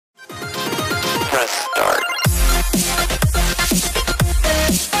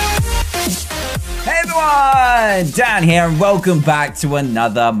everyone, Dan here, and welcome back to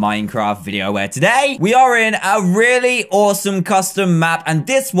another Minecraft video where today we are in a really awesome custom map, and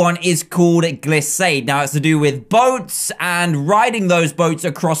this one is called Glissade. Now, it's to do with boats and riding those boats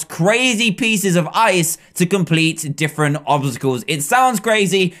across crazy pieces of ice to complete different obstacles. It sounds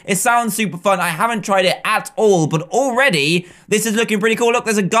crazy, it sounds super fun. I haven't tried it at all, but already this is looking pretty cool. Look,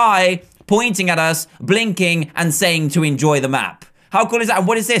 there's a guy pointing at us, blinking, and saying to enjoy the map. How cool is that? And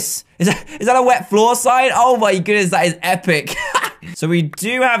what is this? Is that a wet floor sign? Oh my goodness, that is epic. So we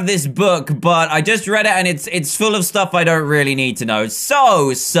do have this book, but I just read it and it's full of stuff I don't really need to know.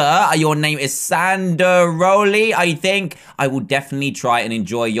 So, sir, your name is Sanderoli, I think. I will definitely try and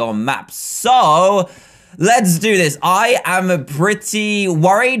enjoy your map. So, let's do this. I am pretty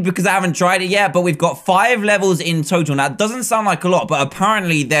worried because I haven't tried it yet, but we've got 5 levels in total. Now, it doesn't sound like a lot, but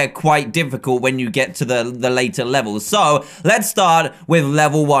apparently they're quite difficult when you get to the later levels. So, let's start with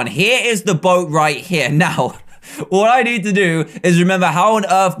level 1. Here is the boat right here. Now, all I need to do is remember how on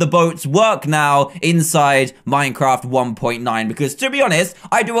earth the boats work now inside Minecraft 1.9. Because to be honest,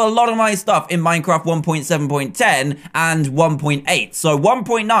 I do a lot of my stuff in Minecraft 1.7.10 and 1.8. So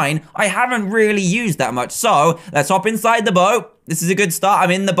 1.9, I haven't really used that much. So let's hop inside the boat. This is a good start.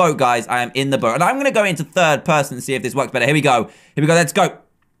 I'm in the boat, guys. I am in the boat. And I'm going to go into third person and see if this works better. Here we go. Here we go. Let's go.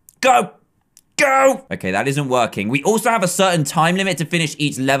 Go. Go! Okay, that isn't working. We also have a certain time limit to finish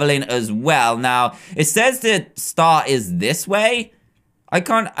each level in as well. Now, it says the start is this way. I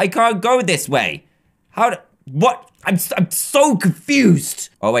can't go this way. What? I'm so confused.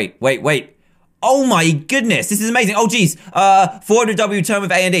 Oh, wait. Oh my goodness, this is amazing. Oh geez, 400W turn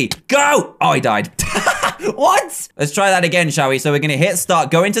with A and D. Go! Oh, I died. What? Let's try that again, shall we? So we're gonna hit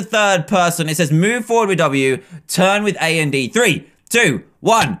start, go into third person. It says move forward with W, turn with A and D. 3, 2,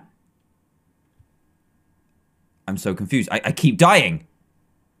 1. I'm so confused. I keep dying.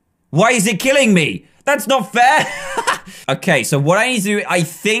 Why is it killing me? That's not fair. Okay, so what I need to do, I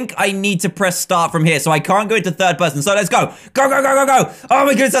think I need to press start from here, so I can't go into third person. So let's go. Go. Oh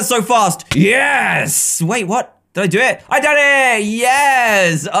my goodness, that's so fast. Yes. Wait, what? Did I do it? I did it!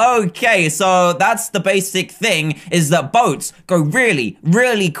 Yes! Okay, so that's the basic thing, is that boats go really,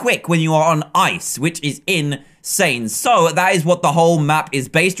 really quick when you are on ice, which is insane. So that is what the whole map is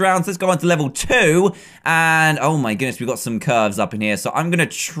based around. So let's go on to level 2. And oh my goodness, we've got some curves up in here. So I'm gonna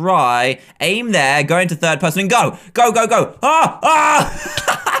try, aim there, go into third person, and go! Go!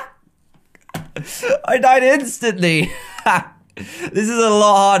 Ah! I died instantly. This is a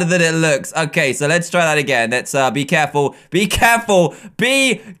lot harder than it looks. Okay, so let's try that again. Let's be careful. Be careful.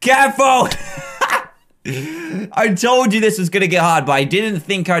 I told you this was gonna get hard, but I didn't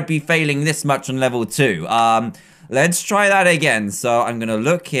think I'd be failing this much on level 2. Let's try that again. So I'm gonna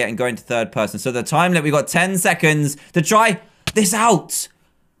look here and go into third person. So the time limit, we got 10 seconds to try this out.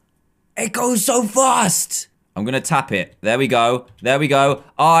 It goes so fast. I'm gonna tap it. There we go.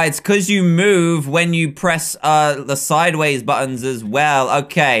 Oh, it's because you move when you press the sideways buttons as well.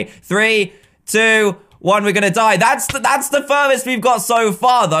 Okay, 3, 2, 1. We're gonna die. That's the furthest we've got so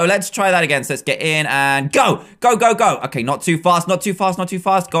far, though. Let's try that again. So let's get in and go. Okay, not too fast.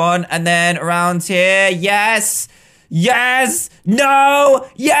 Go on, and then around here. Yes. No.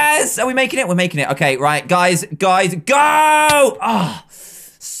 Yes. Are we making it? We're making it. Okay, right, guys, go. Ah.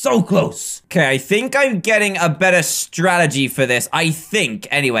 So close. Okay, I think I'm getting a better strategy for this.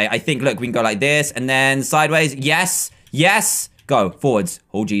 Anyway, look, we can go like this and then sideways. Yes. Go, forwards.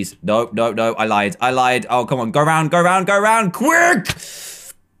 Oh, geez. No, I lied. Oh, come on, go around, quick.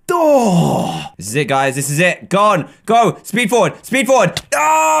 Oh, this is it, guys. This is it. Go. Speed forward.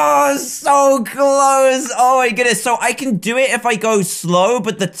 Oh, so close. Oh my goodness. So I can do it if I go slow,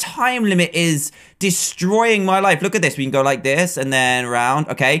 but the time limit is destroying my life. Look at this. We can go like this and then around.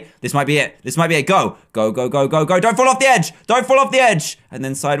 Okay, this might be it. Go. Don't fall off the edge. And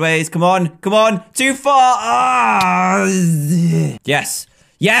then sideways. Come on. Too far. Ah.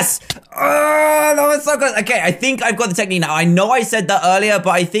 Yes. Oh, that was so good. Okay, I think I've got the technique now. I know I said that earlier, but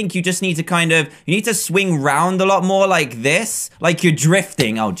I think you just need to you need to swing round a lot more like this. Like you're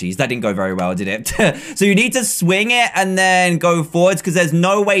drifting. Oh, geez, that didn't go very well, did it? So you need to swing it and then go forwards because there's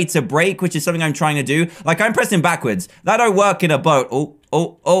no way to brake, which is something I'm trying to do. Like I'm pressing backwards. That don't work in a boat. Oh,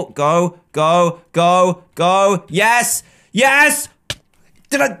 go. Yes.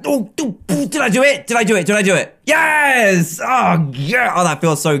 Did I do it? Yes! Oh, yeah. Oh, that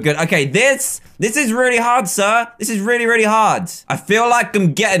feels so good. Okay, this is really hard, sir. This is really, really hard. I feel like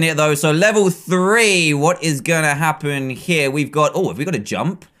I'm getting it, though. So, level 3, what is gonna happen here? We've got, have we got a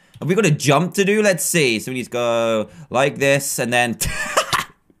jump? Have we got a jump to do? Let's see. So, we need to go like this, and then...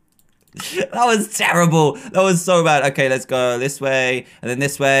 That was terrible. That was so bad. Okay, let's go this way, and then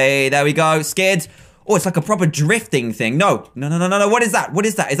this way. There we go. Skid. Oh, it's like a proper drifting thing. No. What is that? What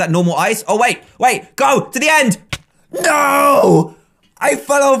is that? Is that normal ice? Oh, wait. Go to the end. No! I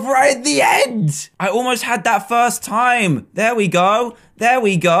fell off right at the end. I almost had that first time. There we go.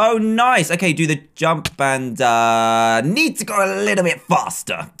 Nice. Okay, do the jump and need to go a little bit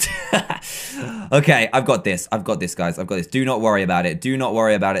faster. Okay, I've got this, guys. I've got this. Do not worry about it.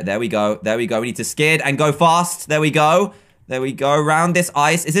 There we go. We need to skid and go fast. There we go. Around this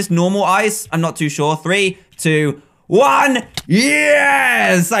ice. Is this normal ice? I'm not too sure. 3, 2, 1.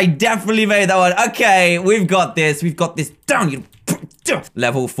 Yes! I definitely made that one. Okay, we've got this. Down.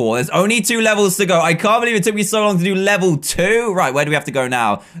 Level 4. There's only 2 levels to go. I can't believe it took me so long to do level 2. Right, where do we have to go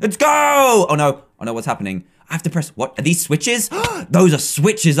now? Let's go! Oh no, what's happening? I have to press, what? Are these switches? Those are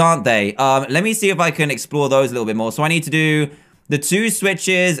switches, aren't they? Let me see if I can explore those a little bit more. So I need to do the 2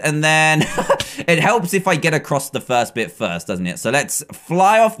 switches, and then it helps if I get across the first bit first, doesn't it? So let's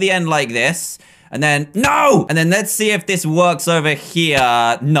fly off the end like this. And then, no! And then let's see if this works over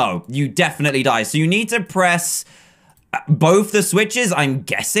here. No, you definitely die. So you need to press both the switches, I'm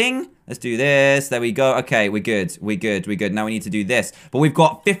guessing. Let's do this. There we go. Okay, we're good. Now we need to do this. But we've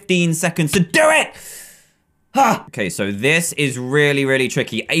got 15 seconds to do it! Okay, so this is really, really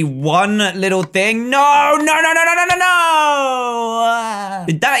tricky. One little thing. No!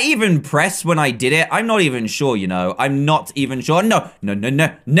 Did that even press when I did it? I'm not even sure, you know. I'm not even sure. No.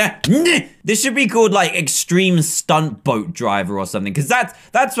 This should be called, like, Extreme Stunt Boat Driver or something. Because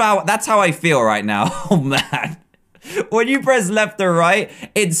that's how I feel right now. Oh, man. When you press left or right,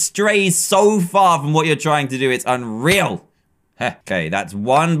 it strays so far from what you're trying to do. It's unreal. Okay, that's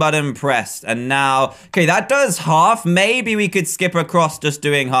 1 button pressed. And now, okay, that does half. Maybe we could skip across just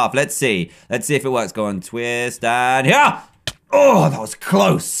doing half. Let's see if it works. Go on, twist, and here. Oh, that was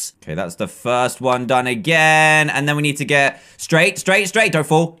close. Okay, that's the first one done again. And then we need to get straight. Don't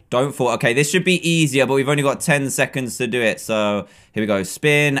fall. Okay, this should be easier, but we've only got 10 seconds to do it. So here we go.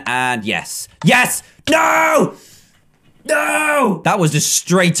 Spin, and yes. No! That was just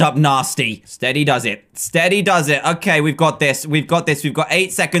straight up nasty. Steady does it. Okay, we've got this. We've got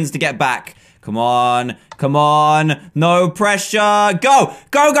 8 seconds to get back. Come on. No pressure. Go.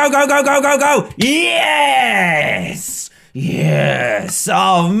 Yes.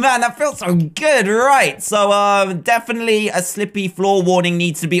 Oh, man, that feels so good. Right. So, definitely a slippy floor warning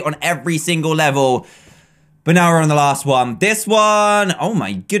needs to be on every single level. But now we're on the last one. This one. Oh,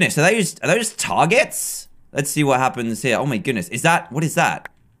 my goodness. Are those targets? Let's see what happens here. Oh my goodness. What is that?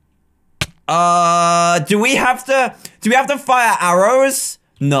 Do we have to fire arrows?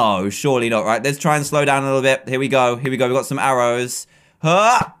 No, surely not, right? Let's try and slow down a little bit. Here we go. We've got some arrows.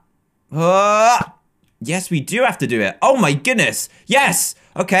 Yes, we do have to do it. Oh my goodness. Yes.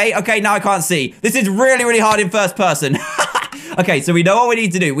 Okay, now I can't see. This is really, really hard in first person. Okay, so we know what we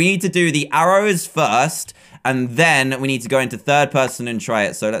need to do. We need to do the arrows first. And then we need to go into third person and try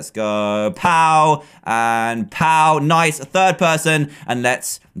it. So let's go pow and pow. Nice. Third person. And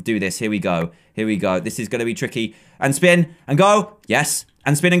let's do this. Here we go. This is going to be tricky. And spin and go. Yes.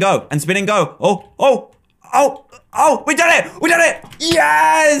 And spin and go. Oh, we did it.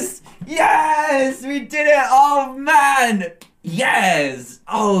 Yes. We did it. Oh, man. Yes.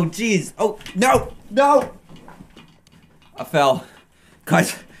 Oh, jeez. Oh, no. I fell.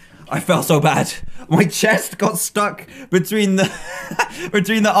 Guys, I fell so bad. My chest got stuck between the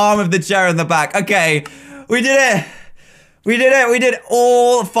arm of the chair and the back. Okay, we did it. We did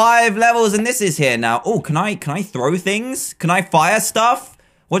all 5 levels, and this is here now. Oh, can I throw things? Can I fire stuff?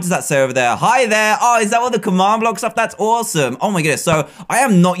 What does that say over there? Hi there. Oh, is that all the command block stuff? That's awesome. Oh my goodness. So I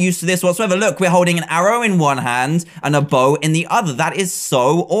am not used to this whatsoever. Look, we're holding an arrow in one hand and a bow in the other. That is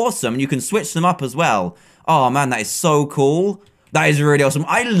so awesome. And you can switch them up as well. Oh man, that is so cool. That is really awesome.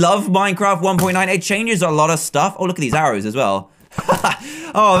 I love Minecraft 1.9. It changes a lot of stuff. Oh, look at these arrows as well.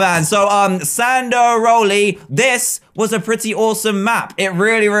 Oh, man. So, Sando Rolly, this was a pretty awesome map. It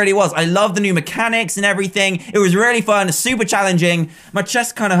really, really was. I love the new mechanics and everything. It was really fun, super challenging. My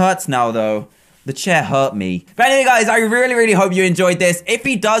chest kind of hurts now, though. The chair hurt me. But anyway, guys, I really, really hope you enjoyed this. If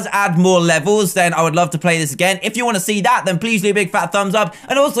he does add more levels, then I would love to play this again. If you want to see that, then please leave a big fat thumbs up.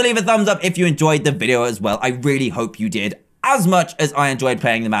 And also leave a thumbs up if you enjoyed the video as well. I really hope you did, as much as I enjoyed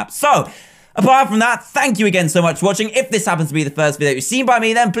playing the map. So, apart from that, thank you again so much for watching. If this happens to be the first video you've seen by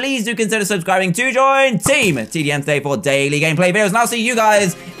me, then please do consider subscribing to join Team TDM today for daily gameplay videos. And I'll see you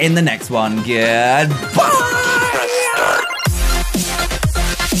guys in the next one. Goodbye!